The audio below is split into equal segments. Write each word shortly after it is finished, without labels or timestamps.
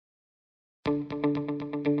Welcome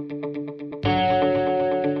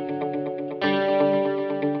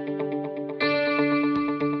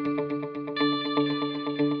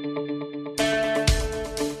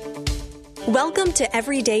to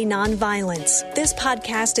Everyday Nonviolence. This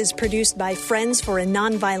podcast is produced by Friends for a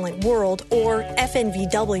Nonviolent World, or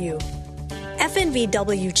FNVW.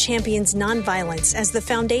 FNVW champions nonviolence as the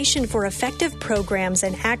foundation for effective programs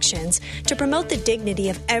and actions to promote the dignity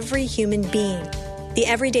of every human being. The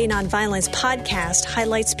Everyday Nonviolence podcast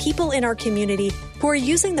highlights people in our community who are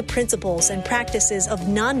using the principles and practices of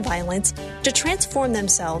nonviolence to transform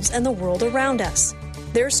themselves and the world around us.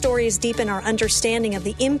 Their stories deepen our understanding of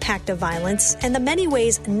the impact of violence and the many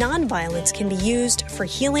ways nonviolence can be used for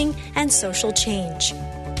healing and social change.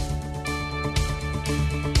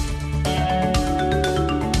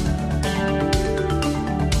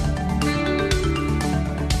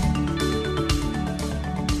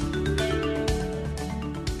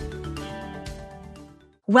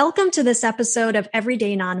 Welcome to this episode of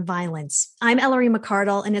Everyday Nonviolence. I'm Ellery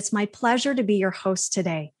McCardle, and it's my pleasure to be your host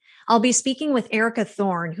today. I'll be speaking with Erica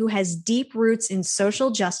Thorne, who has deep roots in social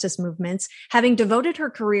justice movements, having devoted her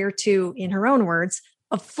career to, in her own words,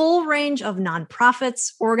 a full range of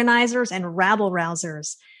nonprofits, organizers, and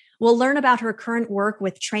rabble-rousers. We'll learn about her current work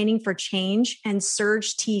with Training for Change and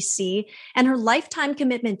Surge TC, and her lifetime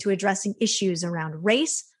commitment to addressing issues around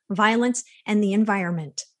race, violence, and the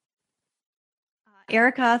environment.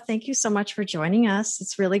 Erica, thank you so much for joining us.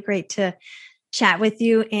 It's really great to chat with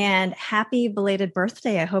you, and happy belated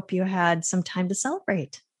birthday. I hope you had some time to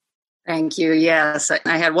celebrate. Thank you. Yes,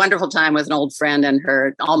 I had a wonderful time with an old friend and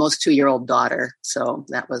her almost 2-year-old daughter. So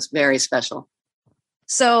that was very special.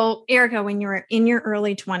 So Erica, when you were in your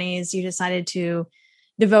early 20s, you decided to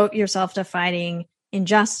devote yourself to fighting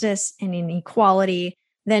injustice and inequality.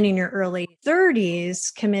 Then in your early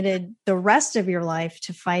 30s, committed the rest of your life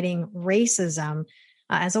to fighting racism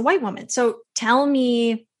as a white woman. So tell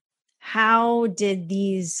me, how did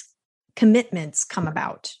these commitments come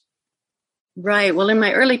about? Right. Well, in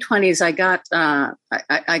my early 20s, I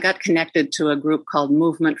got connected to a group called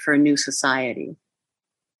Movement for a New Society,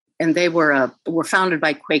 and they were founded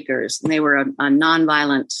by Quakers, and they were a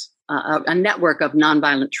nonviolent a network of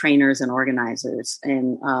nonviolent trainers and organizers,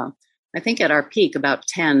 and I think at our peak, about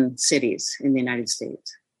 10 cities in the United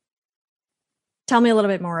States. Tell me a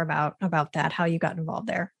little bit more about that, how you got involved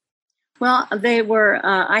there. Well, they were,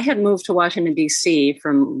 I had moved to Washington, D.C.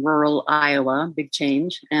 from rural Iowa, big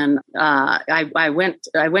change. And I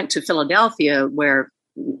went to Philadelphia, where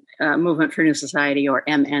Movement for New Society, or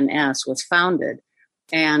MNS, was founded.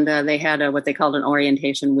 And they had what they called an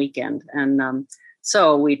orientation weekend. And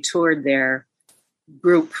so we toured their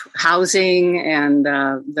group housing, and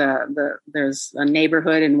there's a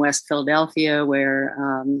neighborhood in West Philadelphia where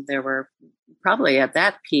there were probably at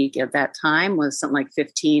that peak at that time was something like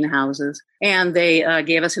 15 houses. And they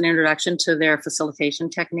gave us an introduction to their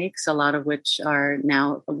facilitation techniques, a lot of which are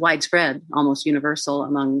now widespread, almost universal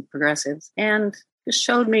among progressives, and just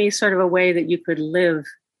showed me sort of a way that you could live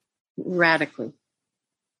radically.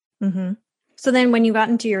 Mm-hmm. So then when you got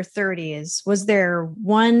into your 30s, was there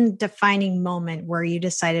one defining moment where you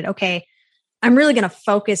decided, okay, I'm really going to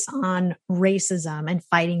focus on racism and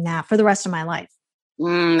fighting that for the rest of my life?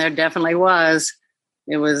 There definitely was.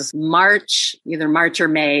 It was either March or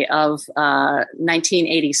May of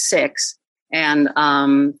 1986. And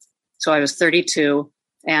so I was 32,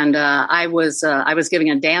 and I was giving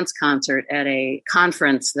a dance concert at a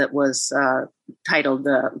conference that was titled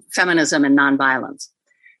Feminism and Nonviolence.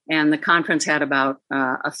 And the conference had about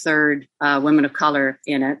a third women of color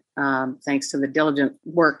in it, thanks to the diligent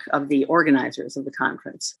work of the organizers of the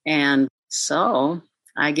conference. And so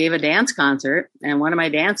I gave a dance concert, and one of my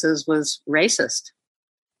dances was racist.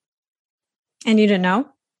 And you didn't know?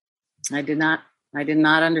 I did not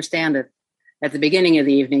understand it at the beginning of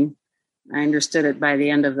the evening. I understood it by the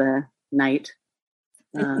end of the night.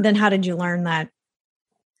 Then how did you learn that?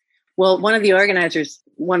 Well, one of the organizers,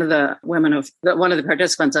 one of the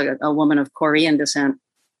participants, a woman of Korean descent,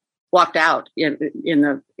 walked out in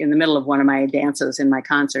the middle of one of my dances in my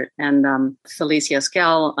concert, and Felicia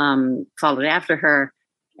Skell followed after her,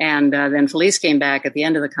 and then Felice came back at the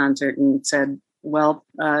end of the concert and said, "Well,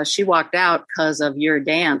 she walked out because of your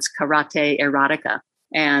dance, Karate Erotica,"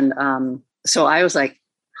 and so I was like,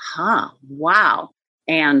 wow.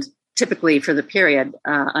 And typically for the period,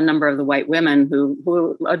 a number of the white women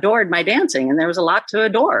who adored my dancing, and there was a lot to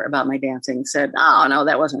adore about my dancing, said, "Oh, no,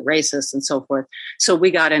 that wasn't racist," and so forth. So we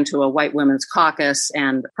got into a white women's caucus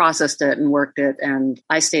and processed it and worked it. And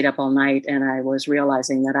I stayed up all night, and I was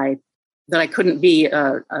realizing that I couldn't be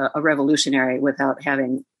a revolutionary without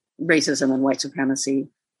having racism and white supremacy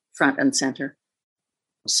front and center.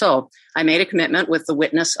 So I made a commitment with the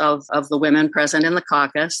witness of the women present in the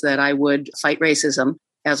caucus that I would fight racism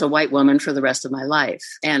as a white woman for the rest of my life.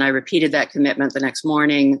 And I repeated that commitment the next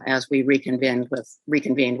morning as we reconvened with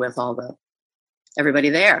everybody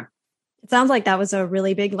there. It sounds like that was a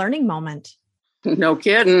really big learning moment. No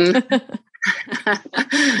kidding.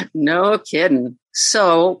 No kidding.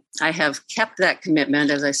 So I have kept that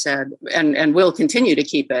commitment, as I said, and will continue to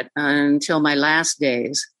keep it until my last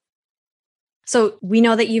days. So we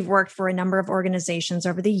know that you've worked for a number of organizations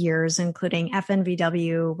over the years, including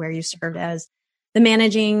FNVW, where you served as the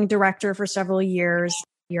managing director for several years.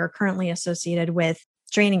 You're currently associated with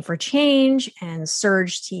Training for Change and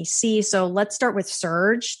Surge TC. So let's start with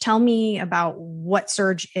Surge. Tell me about what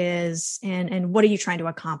Surge is and what are you trying to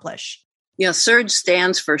accomplish? Yeah, Surge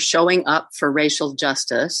stands for Showing Up for Racial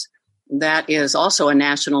Justice. That is also a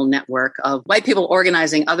national network of white people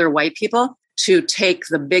organizing other white people to take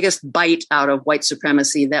the biggest bite out of white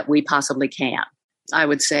supremacy that we possibly can. I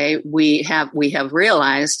would say we have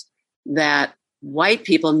realized that white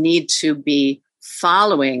people need to be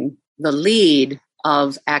following the lead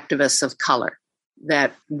of activists of color,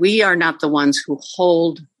 that we are not the ones who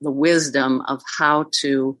hold the wisdom of how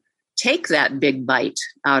to take that big bite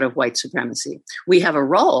out of white supremacy. We have a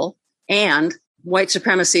role, and white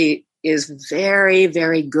supremacy is very,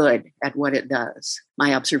 very good at what it does.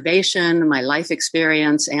 My observation, my life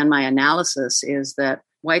experience, and my analysis is that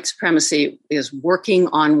white supremacy is working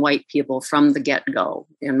on white people from the get-go.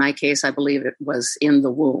 In my case, I believe it was in the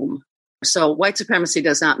womb. So white supremacy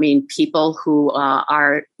does not mean people who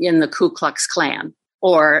are in the Ku Klux Klan,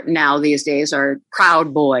 or now these days are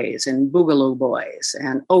Proud Boys and Boogaloo Boys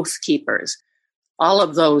and Oath Keepers. All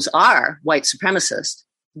of those are white supremacists,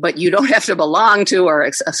 but you don't have to belong to or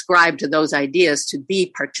ascribe to those ideas to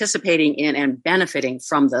be participating in and benefiting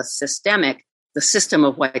from the system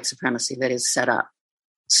of white supremacy that is set up.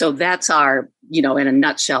 So that's our, in a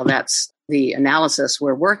nutshell, that's the analysis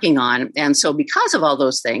we're working on. And so because of all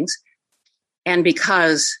those things, and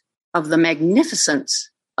because of the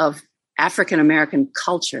magnificence of African-American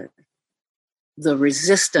culture, the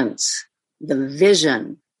resistance, the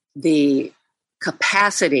vision, the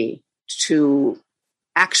capacity to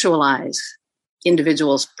actualize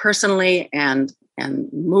individuals personally and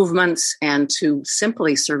movements and to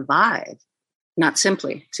simply survive, not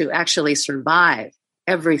simply, to actually survive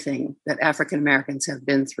everything that African Americans have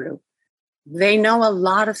been through. They know a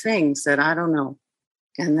lot of things that I don't know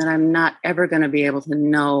and that I'm not ever going to be able to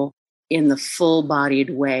know in the full-bodied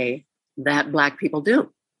way that Black people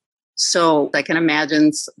do. So I can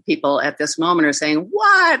imagine people at this moment are saying,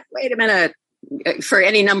 what? Wait a minute. For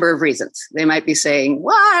any number of reasons. They might be saying,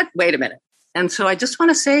 what? Wait a minute. And so I just want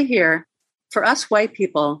to say here, for us white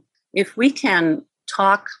people, if we can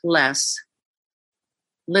talk less,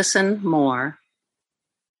 listen more,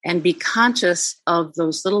 and be conscious of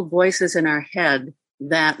those little voices in our head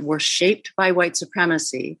that were shaped by white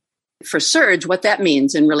supremacy. For Surge, what that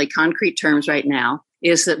means in really concrete terms right now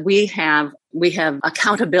is that we have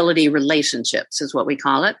accountability relationships, is what we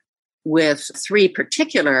call it, with 3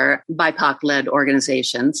 particular BIPOC-led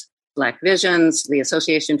organizations, Black Visions, the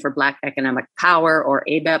Association for Black Economic Power, or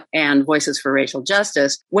ABEP, and Voices for Racial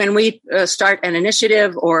Justice. When we start an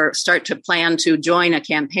initiative or start to plan to join a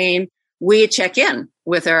campaign, we check in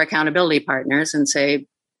with our accountability partners and say,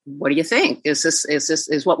 what do you think?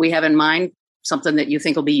 Is what we have in mind something that you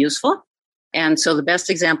think will be useful? And so the best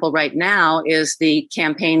example right now is the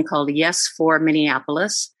campaign called Yes for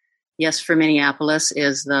Minneapolis. Yes for Minneapolis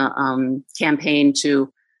is the campaign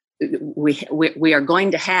to, we are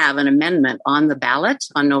going to have an amendment on the ballot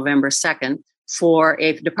on November 2nd for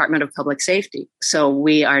a Department of Public Safety. So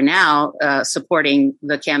we are now supporting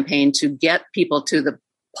the campaign to get people to the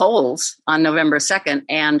polls on November 2nd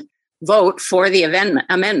and vote for the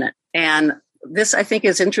amendment. And this, I think,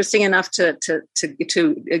 is interesting enough to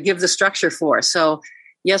give the structure for. So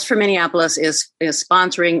Yes for Minneapolis is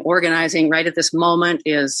sponsoring, organizing right at this moment,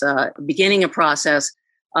 is beginning a process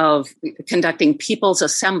of conducting people's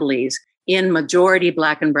assemblies in majority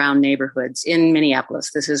Black and brown neighborhoods in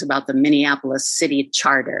Minneapolis. This is about the Minneapolis City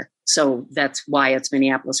Charter. So that's why it's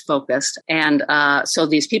Minneapolis focused. And so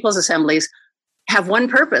these people's assemblies have one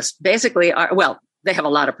purpose, basically, they have a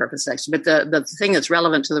lot of purpose, actually, but the thing that's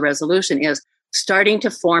relevant to the resolution is starting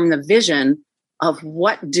to form the vision of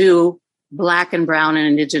what do Black and brown and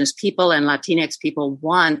Indigenous people and Latinx people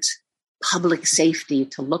want public safety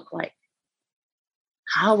to look like.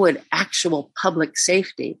 How would actual public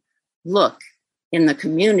safety look in the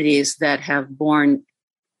communities that have borne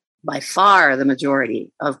by far the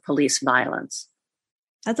majority of police violence?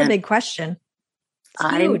 That's a big question.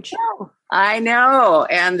 It's huge. I know.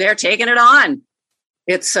 And they're taking it on.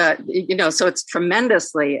 It's, so it's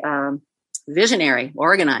tremendously visionary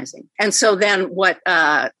organizing. And so then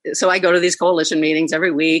so I go to these coalition meetings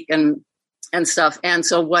every week and stuff. And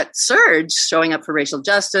so what Surge, showing up for racial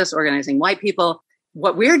justice, organizing white people,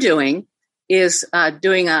 what we're doing is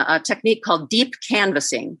doing a technique called deep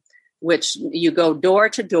canvassing, which you go door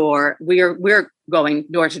to door. We're going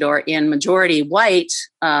door to door in majority white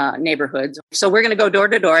neighborhoods. So we're going to go door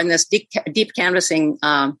to door, and this deep canvassing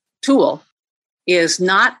tool is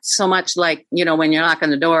not so much like, when you knock on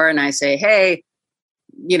the door and I say, hey,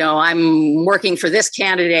 I'm working for this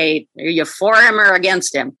candidate. Are you for him or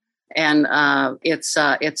against him? And it's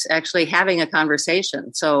actually having a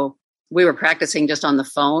conversation. So we were practicing just on the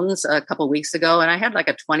phones a couple of weeks ago, and I had like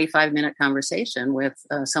a 25-minute conversation with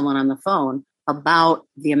someone on the phone about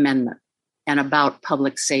the amendment and about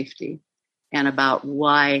public safety and about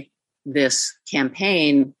why this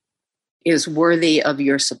campaign is worthy of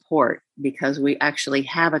your support, because we actually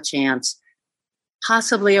have a chance,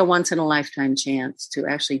 possibly a once-in-a-lifetime chance, to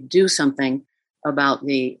actually do something about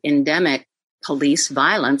the endemic police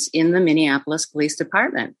violence in the Minneapolis Police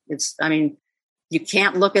Department. You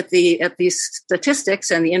can't look at these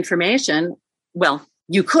statistics and the information. Well,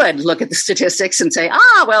 you could look at the statistics and say,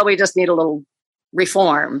 we just need a little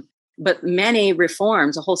reform. But many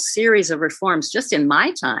reforms, a whole series of reforms just in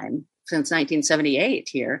my time since 1978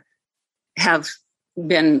 here, have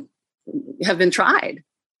been tried,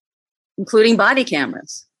 including body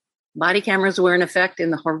cameras. Body cameras were in effect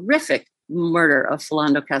in the horrific murder of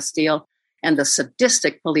Philando Castile and the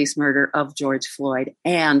sadistic police murder of George Floyd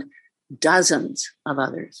and dozens of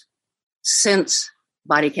others since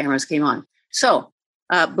body cameras came on. So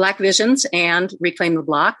Black Visions and Reclaim the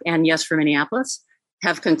Block and Yes for Minneapolis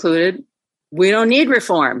have concluded we don't need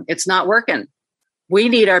reform. It's not working. We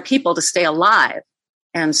need our people to stay alive.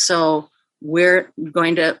 And so we're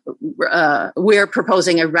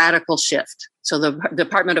proposing a radical shift. So the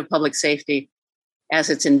Department of Public Safety, as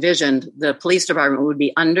it's envisioned, the police department would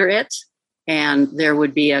be under it, and there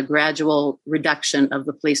would be a gradual reduction of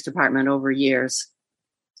the police department over years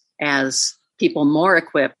as people more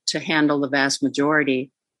equipped to handle the vast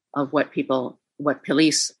majority of what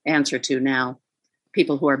police answer to now,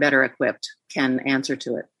 people who are better equipped can answer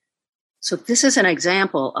to it. So this is an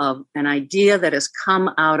example of an idea that has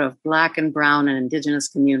come out of Black and Brown and Indigenous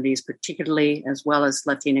communities, particularly, as well as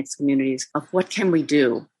Latinx communities, of what can we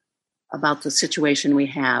do about the situation we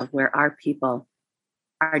have where our people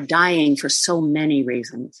are dying for so many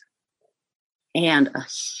reasons. And a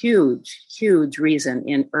huge, huge reason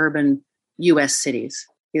in urban U.S. cities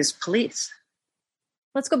is police.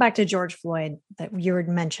 Let's go back to George Floyd that you were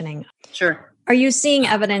mentioning. Sure. Are you seeing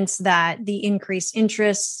evidence that the increased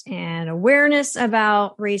interest and awareness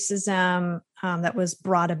about racism that was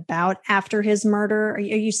brought about after his murder, are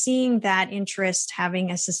you seeing that interest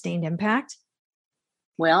having a sustained impact?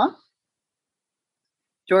 Well,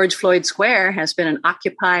 George Floyd Square has been an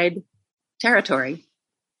occupied territory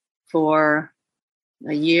for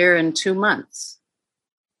a year and 2 months.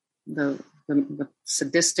 The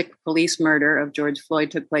sadistic police murder of George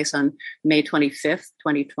Floyd took place on May 25th,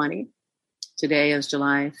 2020. Today is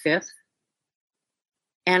July 5th.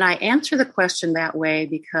 And I answer the question that way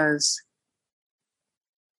because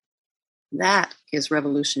that is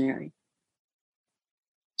revolutionary.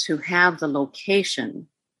 To have the location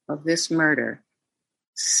of this murder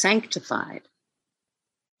sanctified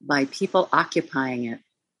by people occupying it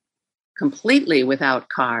completely without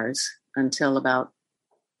cars until about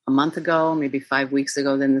a month ago, maybe 5 weeks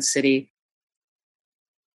ago. Then the city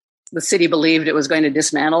believed it was going to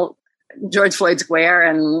dismantle George Floyd Square,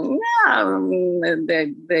 and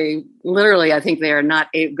they literally, I think they are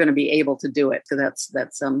not going to be able to do it. So that's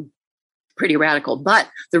pretty radical. But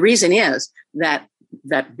the reason is that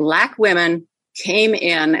Black women came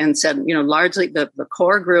in and said, largely the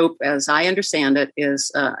core group, as I understand it,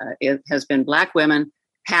 it has been Black women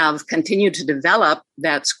have continued to develop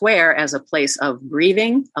that square as a place of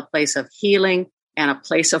grieving, a place of healing, and a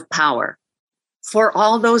place of power for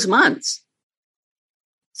all those months.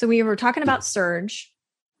 So we were talking about Surge.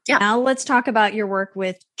 Yeah. Now let's talk about your work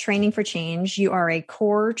with Training for Change. You are a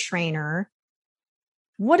core trainer.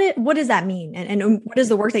 What does that mean? And what is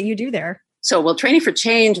the work that you do there? So, Training for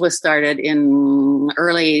Change was started in the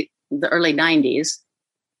early 90s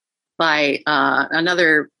by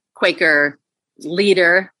another Quaker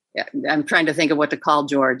leader. I'm trying to think of what to call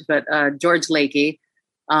George, but George Lakey,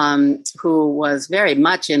 who was very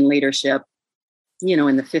much in leadership,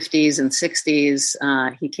 in the 50s and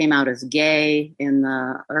 60s. He came out as gay in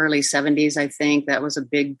the early 70s, I think. That was a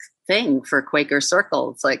big thing for Quaker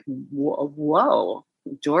circles. Like, whoa,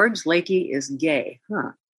 George Lakey is gay.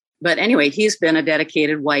 Huh. But anyway, he's been a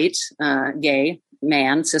dedicated white, gay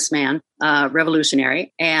man, cis man,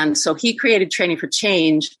 revolutionary. And so he created Training for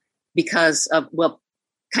Change because of, well,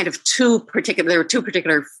 kind of there were two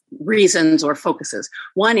particular reasons or focuses.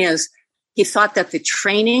 One is he thought that the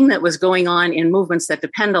training that was going on in movements that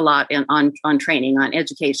depend a lot on training, on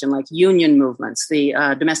education, like union movements, the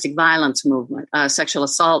domestic violence movement, sexual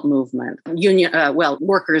assault movement,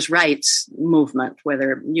 workers' rights movement,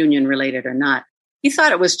 whether union related or not. He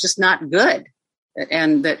thought it was just not good.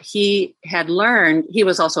 And that he had learned, he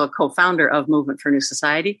was also a co-founder of Movement for New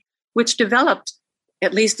Society, which developed,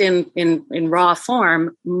 at least in raw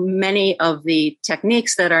form, many of the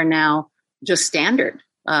techniques that are now just standard,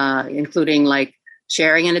 including like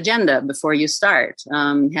sharing an agenda before you start,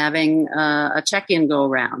 having a check-in go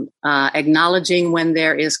around, acknowledging when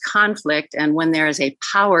there is conflict and when there is a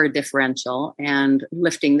power differential and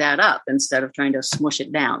lifting that up instead of trying to smush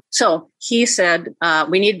it down. So he said,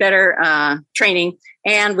 we need better training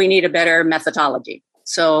and we need a better methodology.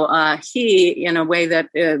 So he, in a way that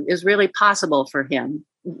is really possible for him,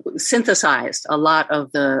 synthesized a lot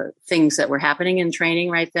of the things that were happening in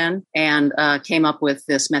training right then and came up with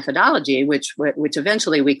this methodology, which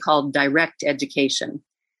eventually we called direct education.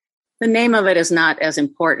 The name of it is not as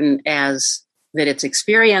important as that it's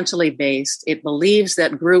experientially based. It believes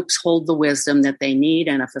that groups hold the wisdom that they need,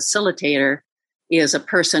 and a facilitator is a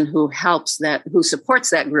person who supports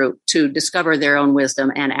that group to discover their own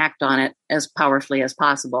wisdom and act on it as powerfully as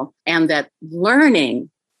possible. And that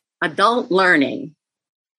learning, adult learning,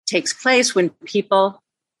 takes place when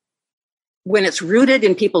it's rooted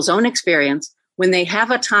in people's own experience, when they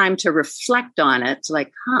have a time to reflect on it,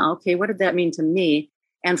 like, okay, what did that mean to me?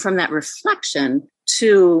 And from that reflection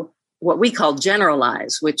to what we call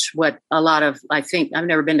generalize, what a lot of, I think, I've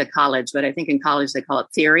never been to college, but I think in college they call it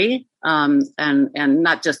theory. And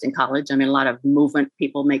not just in college. I mean, a lot of movement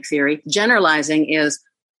people make theory. Generalizing is,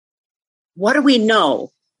 what do we know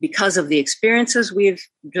because of the experiences we've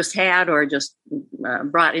just had or just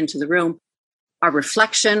brought into the room? Our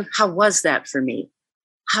reflection, how was that for me?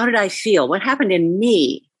 How did I feel? What happened in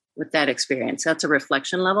me with that experience? That's a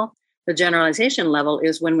reflection level. The generalization level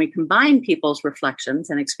is when we combine people's reflections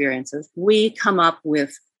and experiences, we come up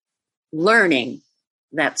with learning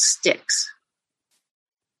that sticks.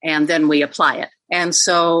 And then we apply it. And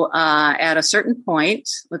so at a certain point,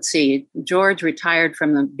 let's see, George retired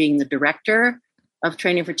from being the director of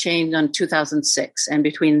Training for Change in 2006. And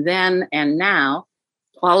between then and now,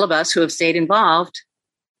 all of us who have stayed involved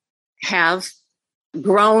have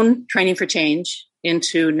grown Training for Change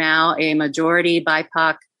into now a majority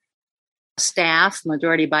BIPOC staff,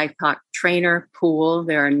 majority BIPOC trainer pool.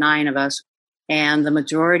 There are 9 of us. And the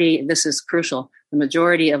majority, this is crucial, the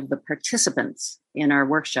majority of the participants in our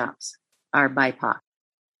workshops are BIPOC.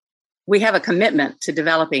 We have a commitment to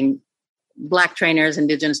developing Black trainers,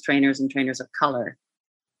 Indigenous trainers, and trainers of color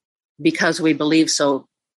because we believe so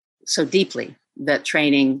deeply that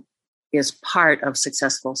training is part of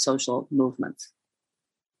successful social movements.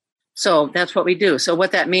 So that's what we do. So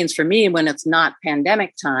what that means for me when it's not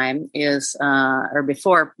pandemic time is, or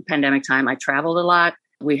before pandemic time, I traveled a lot.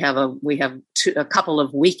 We have a couple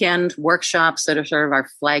of weekend workshops that are sort of our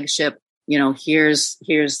flagship. You know, here's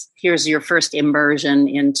your first immersion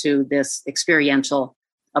into this experiential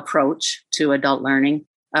approach to adult learning.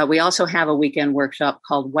 We also have a weekend workshop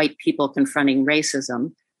called White People Confronting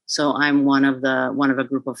Racism. So I'm one of a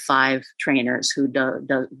group of 5 trainers who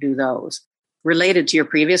do those. Related to your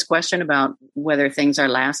previous question about whether things are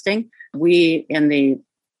lasting,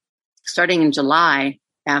 starting in July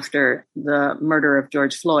after the murder of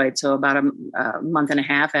George Floyd, so about a month and a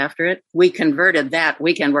half after it, we converted that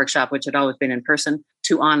weekend workshop, which had always been in person,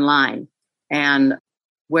 to online. And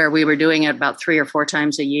where we were doing it about 3 or 4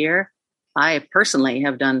 times a year, I personally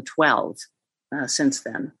have done 12 since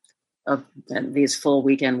then of these full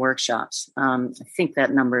weekend workshops. I think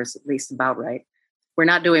that number is at least about right. We're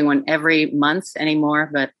not doing one every month anymore,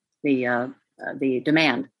 but the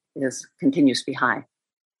demand continues to be high.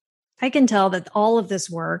 I can tell that all of this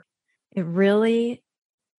work, it really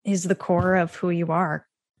is the core of who you are.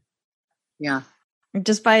 Yeah.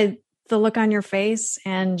 Just by the look on your face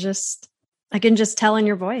and I can just tell in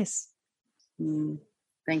your voice.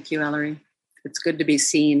 Thank you, Ellery. It's good to be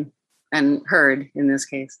seen and heard in this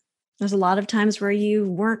case. There's a lot of times where you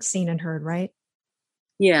weren't seen and heard, right?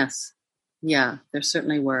 Yes. Yeah, there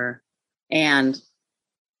certainly were. And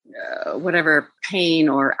whatever pain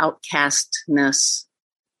or outcastness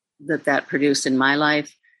that produced in my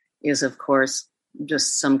life is, of course,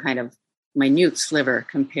 just some kind of minute sliver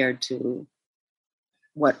compared to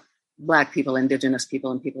what Black people, Indigenous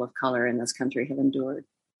people, and people of color in this country have endured.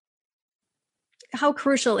 How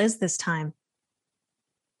crucial is this time?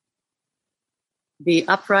 The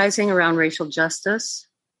uprising around racial justice,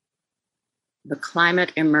 the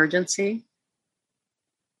climate emergency,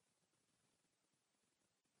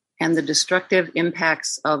 and the destructive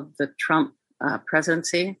impacts of the Trump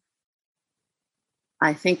presidency,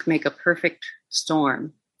 I think make a perfect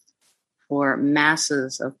storm for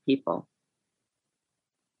masses of people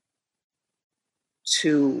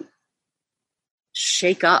to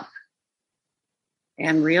shake up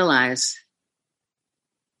and realize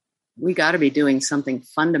we got to be doing something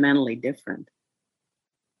fundamentally different.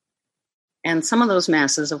 And some of those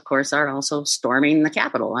masses, of course, are also storming the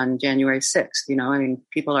Capitol on January 6th. You know, I mean,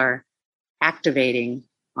 people are activating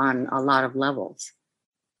on a lot of levels.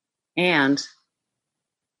 And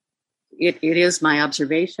it is my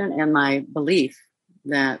observation and my belief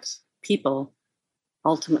that people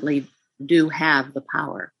ultimately do have the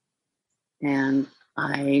power. And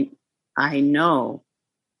I know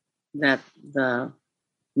that the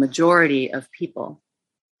majority of people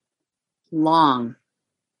long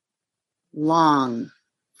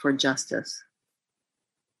for justice,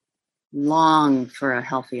 long for a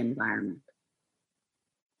healthy environment.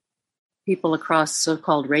 People across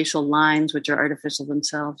so-called racial lines, which are artificial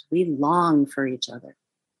themselves, we long for each other.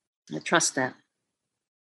 I trust that.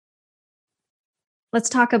 Let's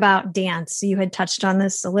talk about dance. You had touched on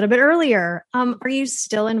this a little bit earlier. Are you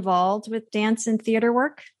still involved with dance and theater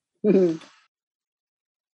work?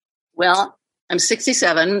 Well, I'm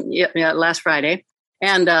 67, last Friday.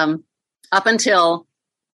 And up until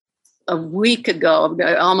a week ago,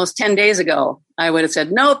 almost 10 days ago, I would have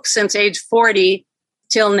said, nope, since age 40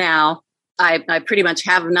 till now, I pretty much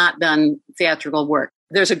have not done theatrical work.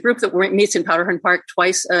 There's a group that meets in Powderhorn Park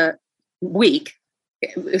twice a week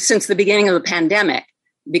since the beginning of the pandemic,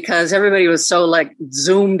 because everybody was so like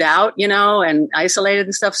zoomed out, you know, and isolated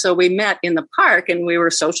and stuff. So we met in the park and we were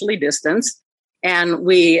socially distanced, and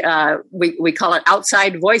we call it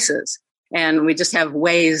Outside Voices. And we just have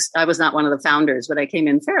ways. I was not one of the founders, but I came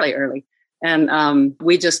in fairly early. And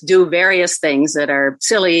we just do various things that are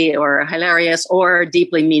silly or hilarious or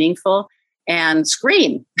deeply meaningful, and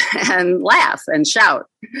scream and laugh and shout.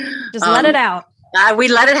 Just let it out. We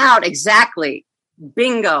let it out. Exactly.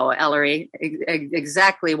 Bingo, Ellery.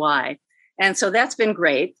 Exactly why. And so that's been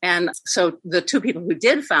great. And so the two people who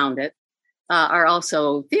did found it are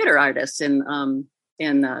also theater artists in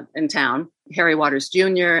town, Harry Waters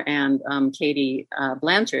Jr. and Katie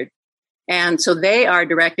Blanchard. And so they are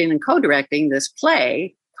directing and co-directing this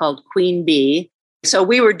play called Queen Bee. So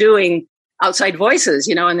we were doing Outside Voices,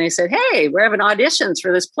 you know, and they said, hey, we're having auditions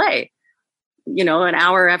for this play, you know, an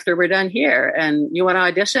hour after we're done here. And you want to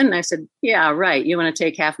audition? And I said, yeah, right. You want to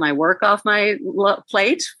take half my work off my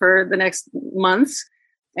plate for the next months?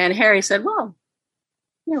 And Harry said, well,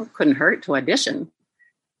 you know, couldn't hurt to audition.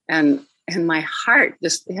 And my heart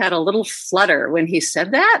just had a little flutter when he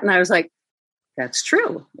said that. And I was like, that's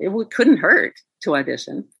true. It couldn't hurt to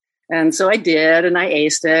audition. And so I did, and I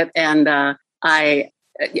aced it. And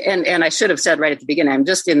I should have said right at the beginning, I'm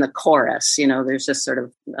just in the chorus. You know, there's just sort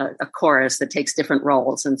of a chorus that takes different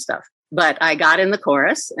roles and stuff. But I got in the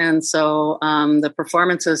chorus. And so the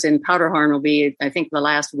performances in Powderhorn will be, I think, the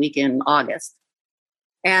last week in August.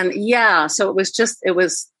 And yeah, so it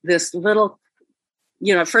was this little,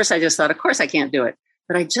 you know, at first I just thought, of course I can't do it.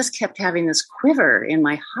 But I just kept having this quiver in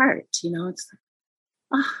my heart. You know, it's like,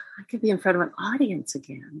 oh, I could be in front of an audience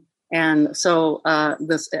again. And so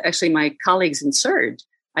actually my colleagues in Surge,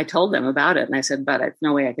 I told them about it. And I said, but there's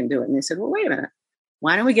no way I can do it. And they said, well, wait a minute.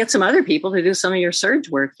 Why don't we get some other people to do some of your Surge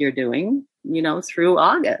work you're doing, you know, through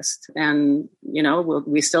August? And, you know,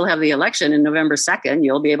 we still have the election in November 2nd.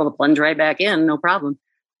 You'll be able to plunge right back in. No problem.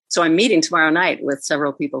 So I'm meeting tomorrow night with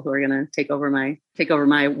several people who are going to take over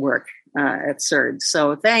my work at Surge.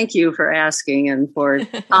 So thank you for asking and for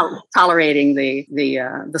tolerating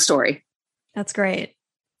the story. That's great.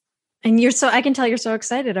 And I can tell you're so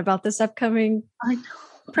excited about this upcoming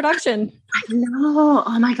production. I know.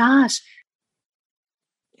 Oh my gosh.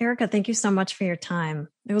 Erica, thank you so much for your time.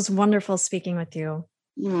 It was wonderful speaking with you.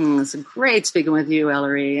 It's great speaking with you,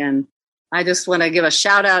 Ellery. And I just want to give a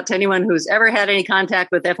shout out to anyone who's ever had any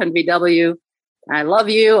contact with FNVW. I love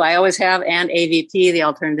you. I always have. And AVP, the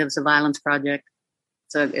Alternatives to Violence Project.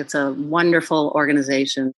 It's a wonderful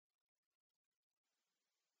organization.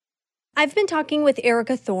 I've been talking with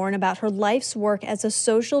Erica Thorne about her life's work as a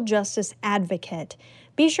social justice advocate.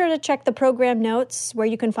 Be sure to check the program notes where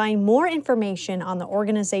you can find more information on the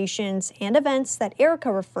organizations and events that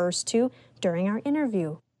Erica refers to during our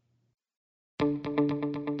interview.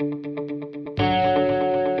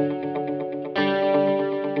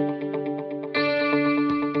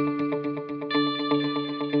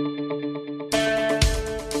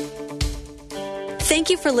 Thank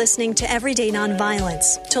you for listening to Everyday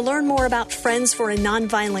Nonviolence. To learn more about Friends for a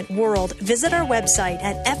Nonviolent World, visit our website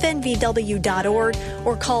at fnvw.org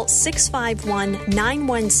or call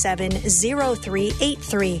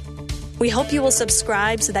 651-917-0383. We hope you will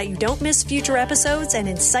subscribe so that you don't miss future episodes and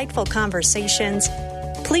insightful conversations.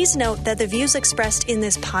 Please note that the views expressed in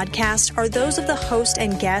this podcast are those of the host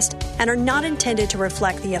and guest and are not intended to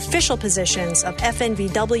reflect the official positions of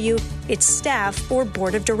FNVW, its staff, or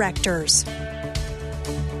board of directors.